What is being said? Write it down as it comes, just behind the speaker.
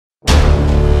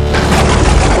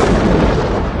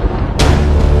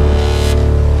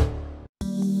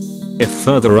If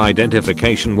further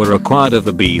identification were required of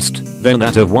the beast than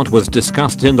that of what was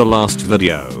discussed in the last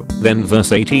video, then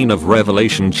verse 18 of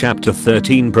Revelation chapter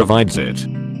 13 provides it.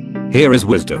 Here is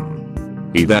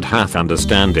wisdom. He that hath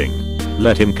understanding,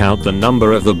 let him count the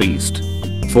number of the beast.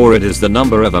 For it is the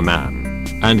number of a man,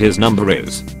 and his number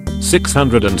is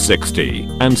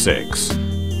 666.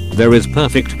 There is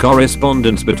perfect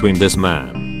correspondence between this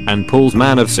man and Paul's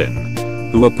man of sin,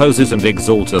 who opposes and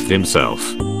exalteth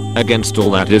himself against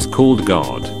all that is called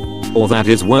God, or that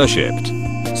is worshipped,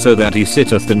 so that he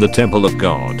sitteth in the temple of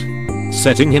God,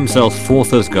 setting himself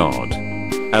forth as God.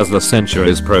 As the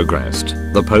centuries progressed,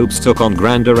 the popes took on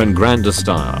grander and grander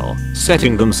style,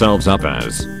 setting themselves up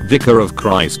as Vicar of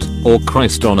Christ, or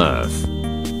Christ on earth,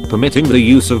 permitting the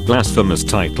use of blasphemous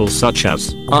titles such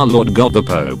as Our Lord God the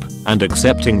Pope, and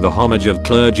accepting the homage of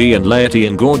clergy and laity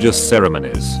in gorgeous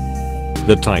ceremonies.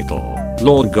 The title,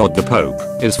 Lord God the Pope,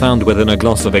 is found within a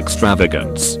gloss of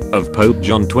extravagance of Pope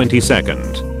John XXII,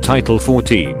 title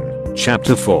 14,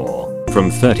 chapter 4, from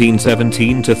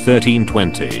 1317 to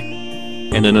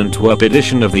 1320. In an Antwerp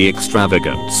edition of the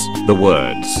extravagance, the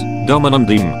words, Dominum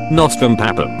Diem Nostrum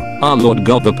Papam, Our Lord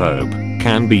God the Pope,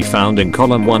 can be found in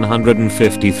column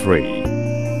 153.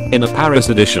 In a Paris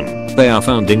edition, they are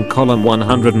found in column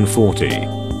 140.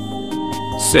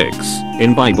 6.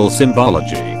 In Bible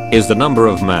symbology, is the number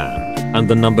of man, and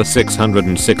the number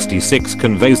 666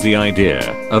 conveys the idea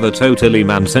of a totally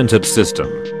man-centered system.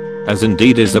 As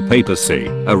indeed is the papacy,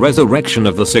 a resurrection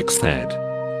of the sixth head.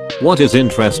 What is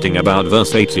interesting about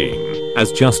verse 18,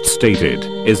 as just stated,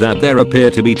 is that there appear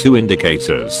to be two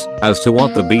indicators as to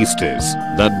what the beast is,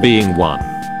 that being 1.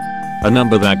 A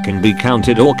number that can be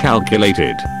counted or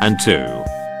calculated, and 2.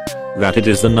 That it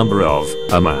is the number of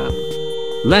a man.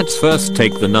 Let's first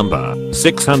take the number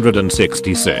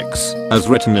 666, as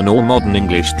written in all modern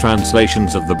English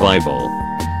translations of the Bible,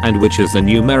 and which is the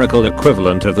numerical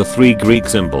equivalent of the 3 Greek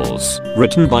symbols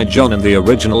written by John in the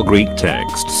original Greek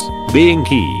texts, being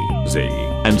chi, z,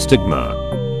 and stigma.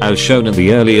 As shown in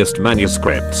the earliest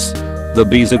manuscripts, the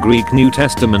Beza Greek New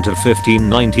Testament of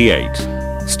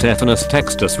 1598, Stephanus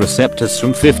Textus Receptus from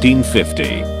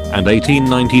 1550 and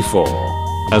 1894,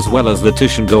 as well as the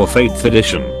Tischendorf 8th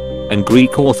edition, and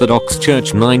Greek Orthodox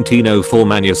Church 1904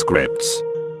 manuscripts.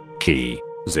 Chi,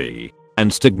 z,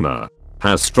 and stigma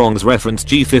has Strong's reference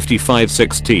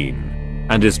G5516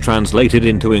 and is translated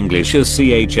into English as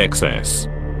CHXS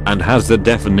and has the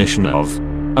definition of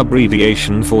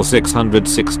abbreviation for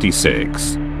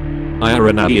 666.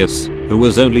 Irenaeus, who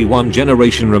was only one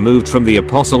generation removed from the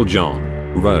Apostle John,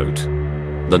 wrote,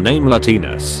 "The name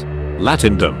Latinus,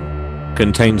 Latindum,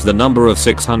 contains the number of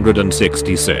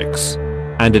 666,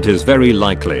 and it is very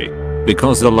likely,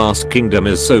 because the last kingdom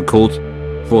is so called,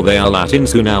 for they are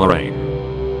Latins who now reign."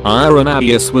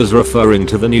 Irenaeus was referring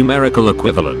to the numerical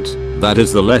equivalent, that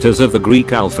is the letters of the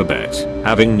Greek alphabet,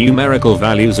 having numerical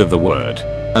values of the word,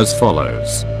 as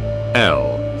follows.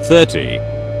 L 30,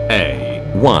 A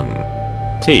 1,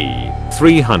 T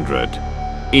 300,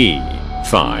 E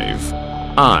 5,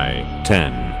 I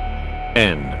 10,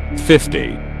 N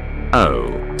 50,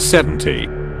 O 70,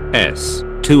 S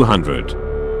 200.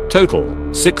 Total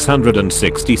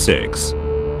 666.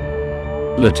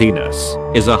 Latinus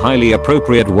is a highly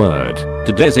appropriate word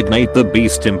to designate the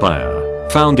beast empire,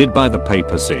 founded by the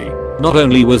papacy. Not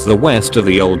only was the west of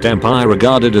the old empire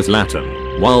regarded as Latin,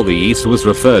 while the east was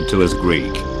referred to as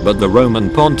Greek, but the Roman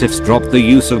pontiffs dropped the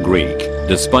use of Greek,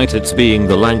 despite its being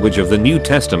the language of the New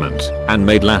Testament, and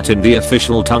made Latin the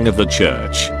official tongue of the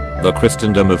Church. The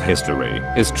Christendom of history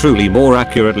is truly more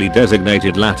accurately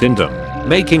designated Latindom,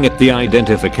 making it the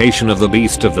identification of the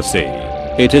beast of the sea.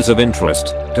 It is of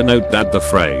interest to note that the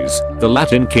phrase, the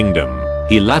Latin kingdom,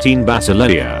 he Latin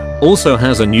Basileia, also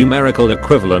has a numerical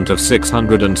equivalent of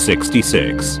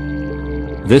 666.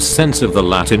 This sense of the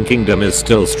Latin kingdom is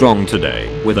still strong today,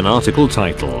 with an article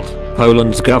titled,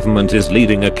 Poland's Government is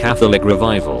Leading a Catholic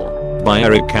Revival, by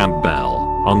Eric Campbell,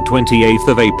 on 28th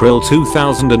of April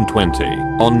 2020,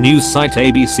 on news site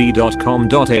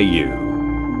abc.com.au.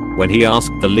 When he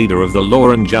asked the leader of the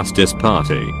Law and Justice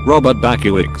Party, Robert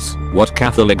Bakiewicz, what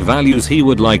Catholic values he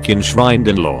would like enshrined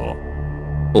in law.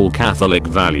 All Catholic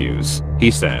values,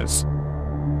 he says.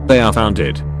 They are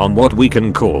founded on what we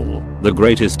can call the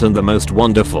greatest and the most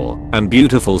wonderful and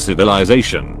beautiful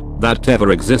civilization that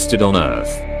ever existed on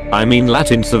earth. I mean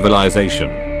Latin civilization.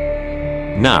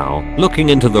 Now, looking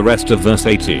into the rest of verse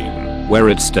 18, where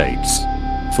it states,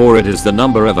 for it is the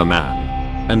number of a man,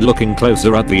 and looking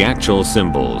closer at the actual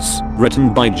symbols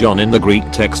written by John in the Greek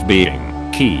text being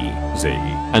chi, z,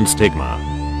 and stigma.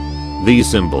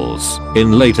 These symbols,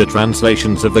 in later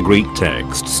translations of the Greek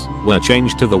texts, were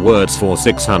changed to the words for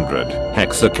 600,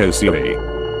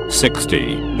 hexakosui, 60,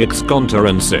 ixkonta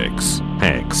and 6,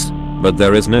 hex. But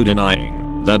there is no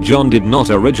denying that John did not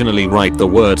originally write the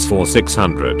words for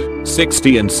 600,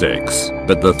 60 and 6,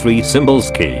 but the three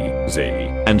symbols chi, z,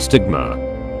 and stigma.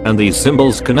 And these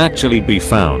symbols can actually be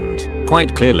found,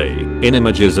 quite clearly, in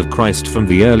images of Christ from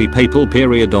the early papal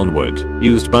period onward,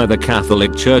 used by the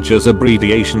Catholic Church as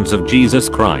abbreviations of Jesus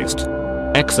Christ.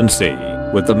 X and C,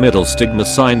 with the middle stigma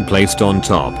sign placed on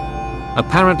top.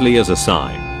 Apparently as a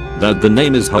sign that the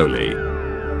name is holy.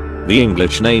 The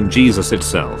English name Jesus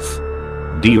itself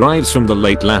derives from the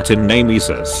late Latin name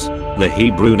Jesus, the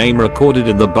Hebrew name recorded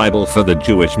in the Bible for the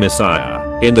Jewish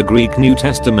Messiah. In the Greek New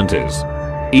Testament is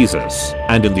Jesus,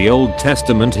 and in the Old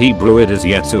Testament Hebrew it is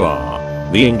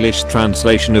Yeshua. The English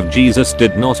translation of Jesus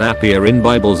did not appear in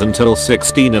Bibles until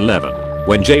 1611,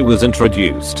 when J was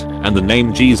introduced, and the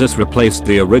name Jesus replaced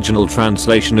the original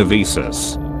translation of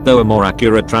Jesus, though a more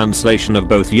accurate translation of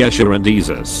both Yeshua and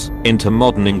Jesus into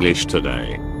modern English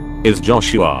today is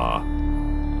Joshua.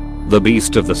 The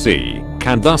beast of the sea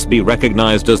can thus be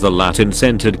recognized as the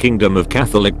Latin-centered kingdom of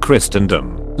Catholic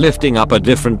Christendom, lifting up a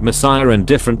different Messiah and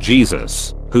different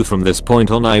Jesus, who from this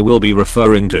point on I will be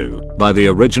referring to by the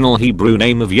original Hebrew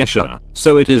name of Yeshua,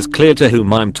 so it is clear to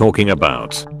whom I'm talking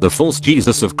about, the false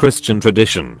Jesus of Christian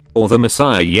tradition, or the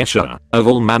Messiah Yeshua of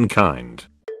all mankind.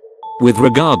 With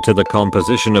regard to the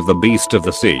composition of the beast of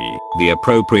the sea, the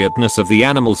appropriateness of the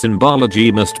animal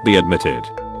symbology must be admitted.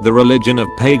 The religion of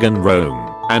pagan Rome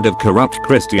and of corrupt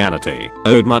Christianity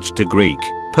owed much to Greek,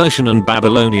 Persian and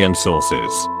Babylonian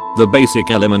sources. The basic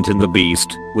element in the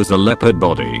beast was the leopard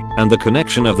body, and the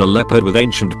connection of the leopard with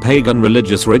ancient pagan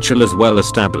religious ritual is well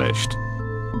established.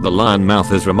 The lion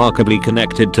mouth is remarkably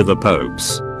connected to the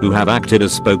popes, who have acted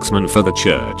as spokesmen for the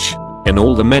church. In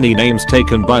all the many names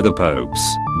taken by the popes,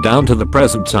 down to the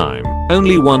present time,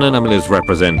 only one animal is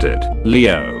represented.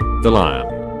 Leo, the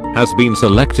lion, has been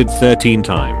selected 13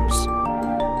 times.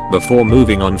 Before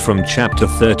moving on from chapter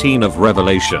 13 of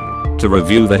Revelation, to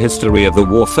review the history of the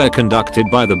warfare conducted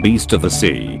by the beast of the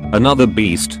sea, another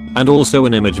beast, and also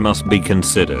an image must be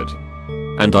considered.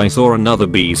 And I saw another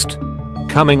beast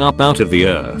coming up out of the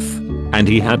earth, and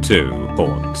he had 2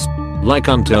 horns, like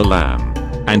unto a lamb,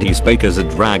 and he spake as a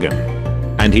dragon,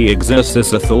 and he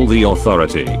exerciseth all the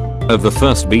authority of the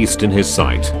first beast in his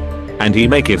sight, and he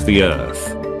maketh the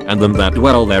earth, and them that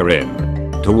dwell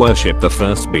therein, to worship the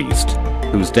first beast,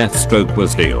 whose death stroke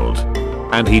was healed.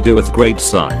 And he doeth great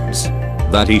signs,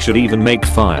 that he should even make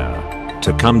fire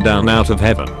to come down out of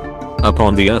heaven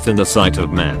upon the earth in the sight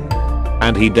of men.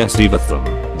 And he deceiveth them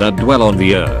that dwell on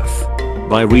the earth,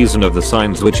 by reason of the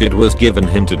signs which it was given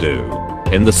him to do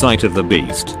in the sight of the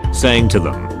beast, saying to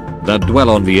them that dwell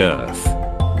on the earth,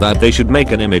 that they should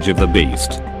make an image of the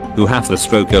beast, who hath the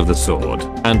stroke of the sword,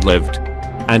 and lived.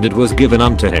 And it was given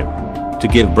unto him to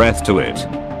give breath to it,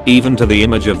 even to the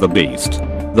image of the beast,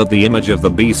 that the image of the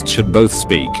beast should both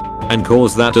speak, and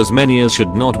cause that as many as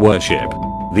should not worship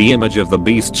the image of the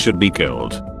beast should be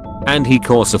killed. And he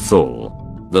causeth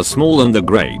all, the small and the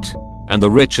great, and the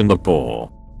rich and the poor,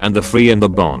 and the free and the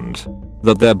bond,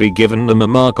 that there be given them a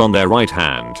mark on their right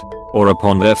hand, or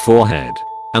upon their forehead,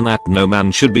 and that no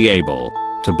man should be able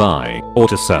to buy or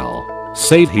to sell,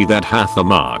 save he that hath the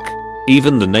mark,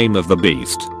 even the name of the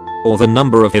beast, or the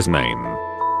number of his name.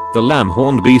 The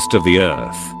lamb-horned beast of the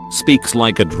earth speaks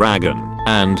like a dragon,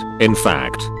 and, in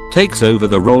fact, takes over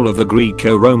the role of the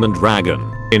Greco-Roman dragon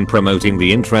in promoting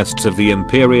the interests of the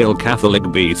imperial Catholic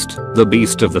beast, the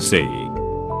beast of the sea.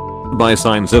 By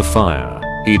signs of fire,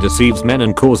 he deceives men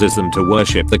and causes them to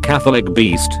worship the Catholic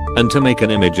beast and to make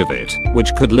an image of it,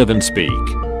 which could live and speak.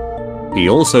 He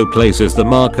also places the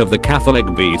mark of the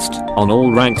Catholic beast on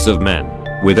all ranks of men,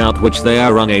 without which they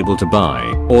are unable to buy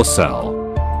or sell.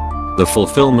 The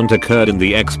fulfillment occurred in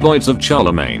the exploits of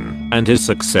Charlemagne and his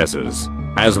successors.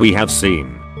 As we have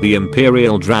seen, the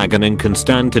imperial dragon in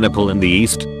Constantinople in the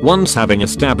east, once having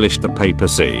established the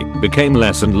papacy, became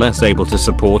less and less able to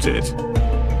support it.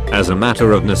 As a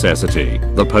matter of necessity,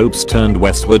 the popes turned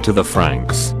westward to the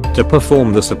Franks to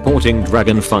perform the supporting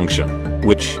dragon function,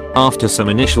 which, after some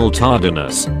initial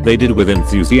tardiness, they did with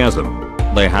enthusiasm.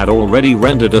 They had already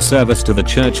rendered a service to the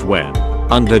church when,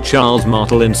 under Charles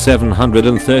Martel in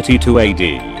 732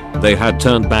 AD, they had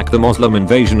turned back the Muslim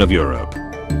invasion of Europe.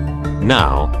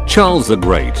 Now, Charles the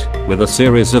Great, with a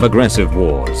series of aggressive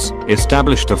wars,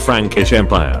 established a Frankish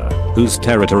empire, whose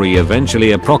territory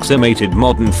eventually approximated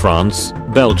modern France,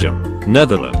 Belgium,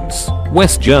 Netherlands,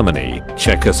 West Germany,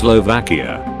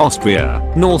 Czechoslovakia,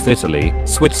 Austria, North Italy,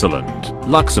 Switzerland,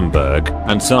 Luxembourg,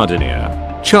 and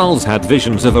Sardinia. Charles had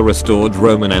visions of a restored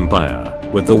Roman Empire,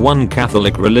 with the one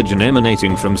Catholic religion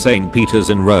emanating from St. Peter's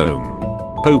in Rome.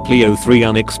 Pope Leo III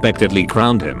unexpectedly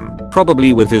crowned him,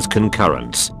 probably with his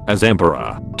concurrence, as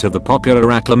emperor, to the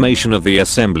popular acclamation of the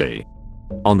assembly.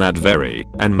 On that very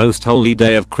and most holy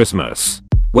day of Christmas,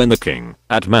 when the king,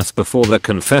 at mass before the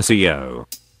confessio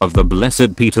of the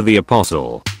blessed Peter the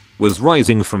Apostle, was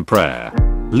rising from prayer,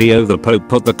 Leo the Pope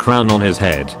put the crown on his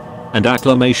head, and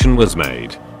acclamation was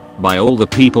made by all the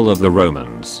people of the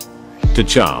Romans to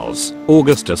Charles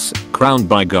Augustus, crowned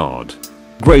by God,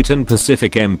 great and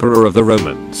pacific Emperor of the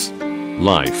Romans,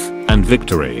 life and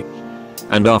victory.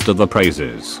 And after the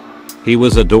praises, he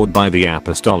was adored by the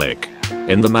apostolic,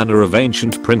 in the manner of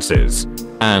ancient princes,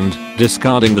 and,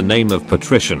 discarding the name of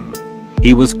patrician,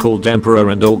 he was called Emperor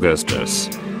and Augustus.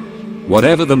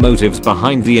 Whatever the motives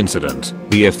behind the incident,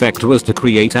 the effect was to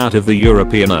create out of the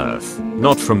European earth,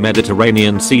 not from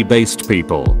Mediterranean sea-based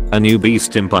people, a new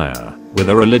beast empire, with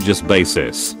a religious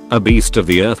basis, a beast of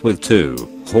the earth with two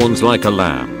horns like a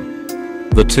lamb.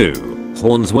 The two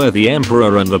horns were the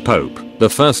emperor and the pope, the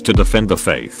first to defend the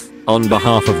faith on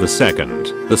behalf of the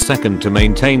second to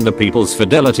maintain the people's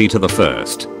fidelity to the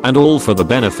first, and all for the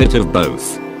benefit of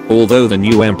both. Although the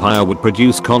new empire would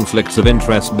produce conflicts of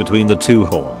interest between the two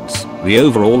horns, the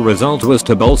overall result was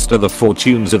to bolster the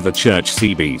fortunes of the church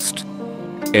sea beast.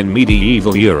 In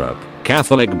medieval Europe,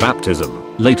 Catholic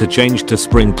baptism later changed to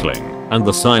sprinkling, and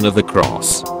the sign of the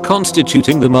cross,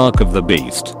 constituting the mark of the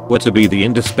beast, were to be the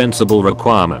indispensable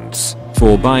requirements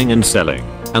for buying and selling,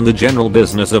 and the general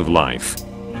business of life.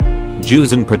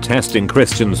 Jews and protesting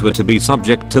Christians were to be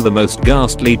subject to the most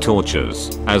ghastly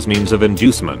tortures, as means of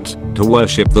inducement to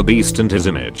worship the beast and his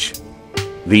image.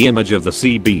 The image of the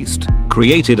sea beast,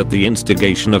 created at the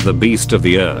instigation of the beast of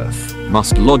the earth,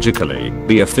 must logically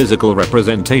be a physical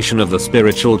representation of the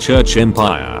spiritual church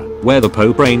empire, where the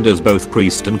Pope reigned as both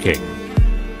priest and king.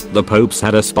 The popes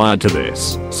had aspired to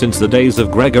this since the days of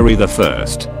Gregory I,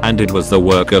 and it was the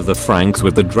work of the Franks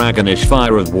with the dragonish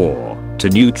fire of war to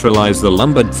neutralize the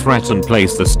Lombard threat and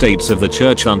place the states of the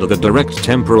church under the direct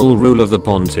temporal rule of the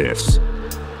pontiffs.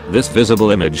 This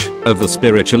visible image of the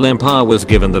spiritual empire was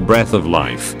given the breath of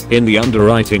life in the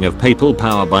underwriting of papal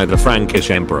power by the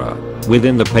Frankish emperor.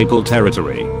 Within the papal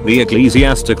territory, the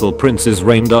ecclesiastical princes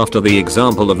reigned after the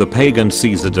example of the pagan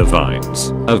Caesar divines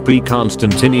of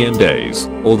pre-Constantinian days,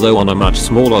 although on a much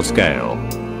smaller scale.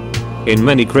 In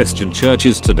many Christian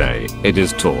churches today, it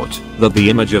is taught that the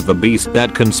image of the beast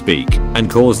that can speak and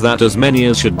cause that as many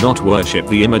as should not worship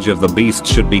the image of the beast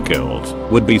should be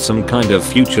killed, would be some kind of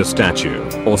future statue,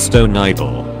 or stone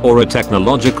idol, or a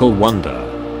technological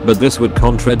wonder. But this would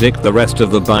contradict the rest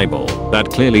of the Bible, that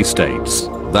clearly states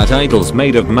that idols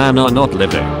made of man are not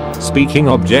living, speaking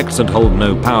objects and hold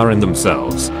no power in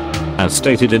themselves. As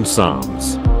stated in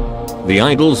Psalms, the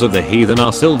idols of the heathen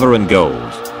are silver and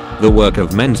gold, the work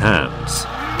of men's hands.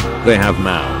 They have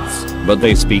mouths, but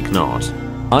they speak not.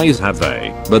 Eyes have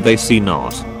they, but they see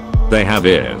not. They have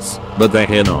ears, but they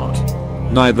hear not.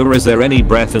 Neither is there any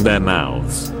breath in their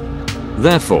mouths.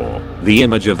 Therefore, the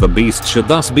image of the beast should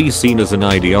thus be seen as an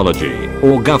ideology,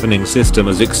 or governing system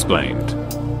as explained.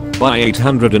 By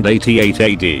 888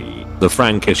 AD, the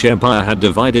Frankish Empire had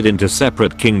divided into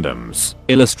separate kingdoms,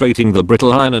 illustrating the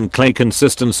brittle iron and clay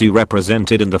consistency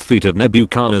represented in the feet of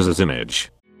Nebuchadnezzar's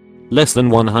image. Less than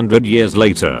 100 years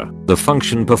later, the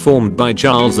function performed by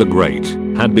Charles the Great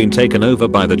had been taken over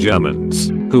by the Germans,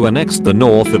 who annexed the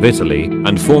north of Italy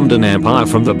and formed an empire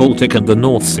from the Baltic and the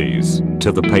North Seas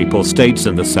to the Papal States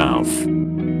in the south.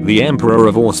 The Emperor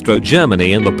of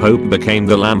Austro-Germany and the Pope became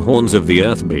the lamb horns of the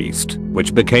Earth Beast,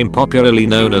 which became popularly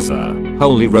known as the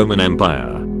Holy Roman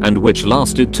Empire, and which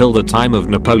lasted till the time of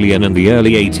Napoleon in the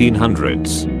early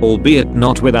 1800s, albeit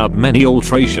not without many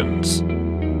alterations.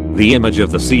 The image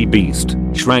of the sea beast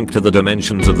shrank to the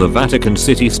dimensions of the Vatican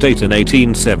City-State in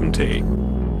 1870.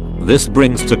 This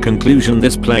brings to conclusion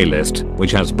this playlist,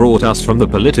 which has brought us from the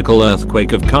political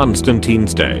earthquake of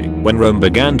Constantine's day, when Rome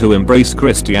began to embrace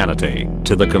Christianity,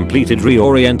 to the completed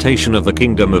reorientation of the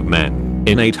kingdom of men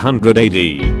in 800 AD,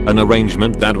 an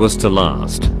arrangement that was to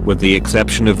last, with the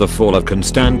exception of the fall of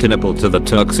Constantinople to the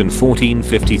Turks in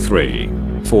 1453,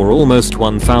 for almost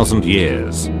 1,000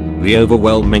 years. The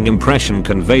overwhelming impression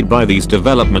conveyed by these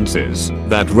developments is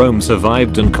that Rome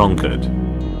survived and conquered.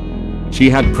 She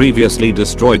had previously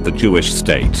destroyed the Jewish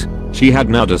state. She had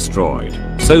now destroyed,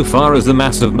 so far as the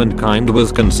mass of mankind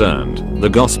was concerned, the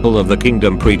gospel of the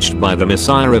kingdom preached by the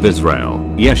Messiah of Israel,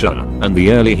 Yeshua, and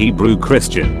the early Hebrew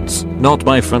Christians, not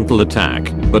by frontal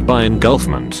attack, but by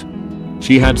engulfment.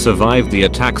 She had survived the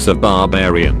attacks of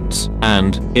barbarians,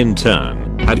 and, in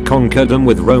turn, had conquered them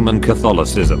with Roman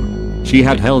Catholicism. She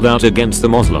had held out against the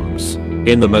Muslims.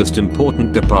 In the most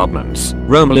important departments,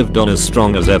 Rome lived on as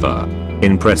strong as ever.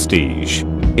 In prestige,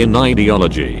 in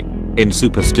ideology, in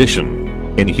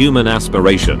superstition, in human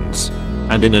aspirations,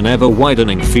 and in an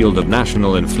ever-widening field of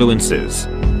national influences.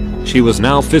 She was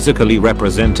now physically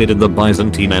represented in the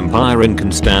Byzantine Empire in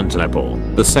Constantinople,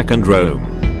 the Second Rome,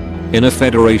 in a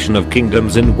federation of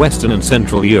kingdoms in Western and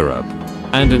Central Europe,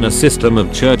 and in a system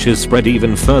of churches spread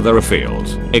even further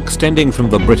afield, extending from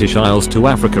the British Isles to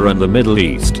Africa and the Middle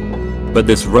East. But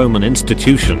this Roman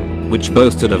institution, which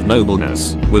boasted of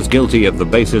nobleness, was guilty of the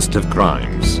basest of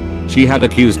crimes. She had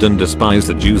accused and despised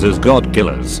the Jews as God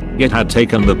killers, yet had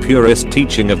taken the purest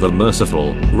teaching of the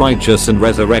merciful, righteous and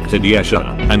resurrected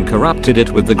Yeshua, and corrupted it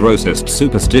with the grossest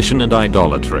superstition and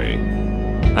idolatry.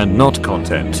 And not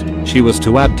content, she was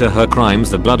to add to her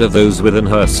crimes the blood of those within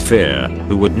her sphere,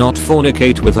 who would not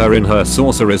fornicate with her in her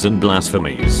sorceries and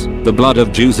blasphemies, the blood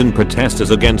of Jews and protesters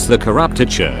against the corrupted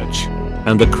church,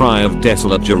 and the cry of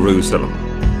desolate Jerusalem.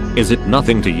 Is it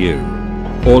nothing to you?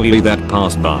 All ye that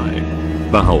pass by,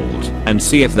 behold, and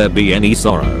see if there be any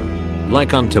sorrow,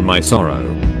 like unto my sorrow,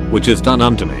 which is done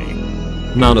unto me.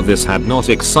 None of this had not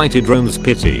excited Rome's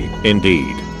pity.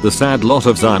 Indeed, the sad lot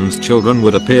of Zion's children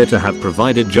would appear to have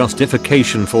provided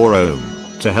justification for Rome,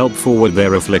 to help forward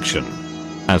their affliction.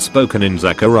 As spoken in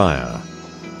Zechariah.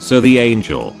 So the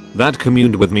angel that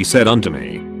communed with me said unto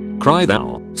me, Cry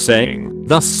thou, saying,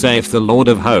 Thus saith the Lord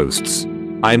of hosts,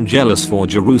 I am jealous for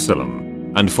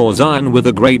Jerusalem, and for Zion with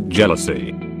a great jealousy,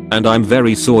 and I'm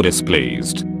very sore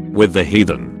displeased with the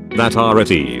heathen that are at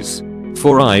ease.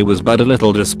 For I was but a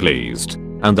little displeased,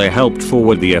 and they helped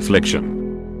forward the affliction.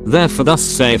 Therefore thus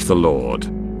saith the Lord,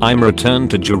 I'm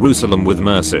returned to Jerusalem with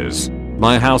mercies,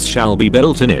 my house shall be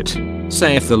built in it,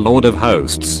 saith the Lord of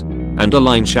hosts, and a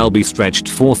line shall be stretched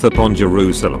forth upon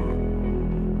Jerusalem.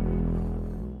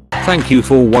 Thank you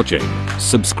for watching.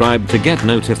 Subscribe to get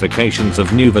notifications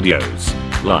of new videos.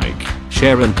 Like,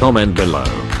 share and comment below.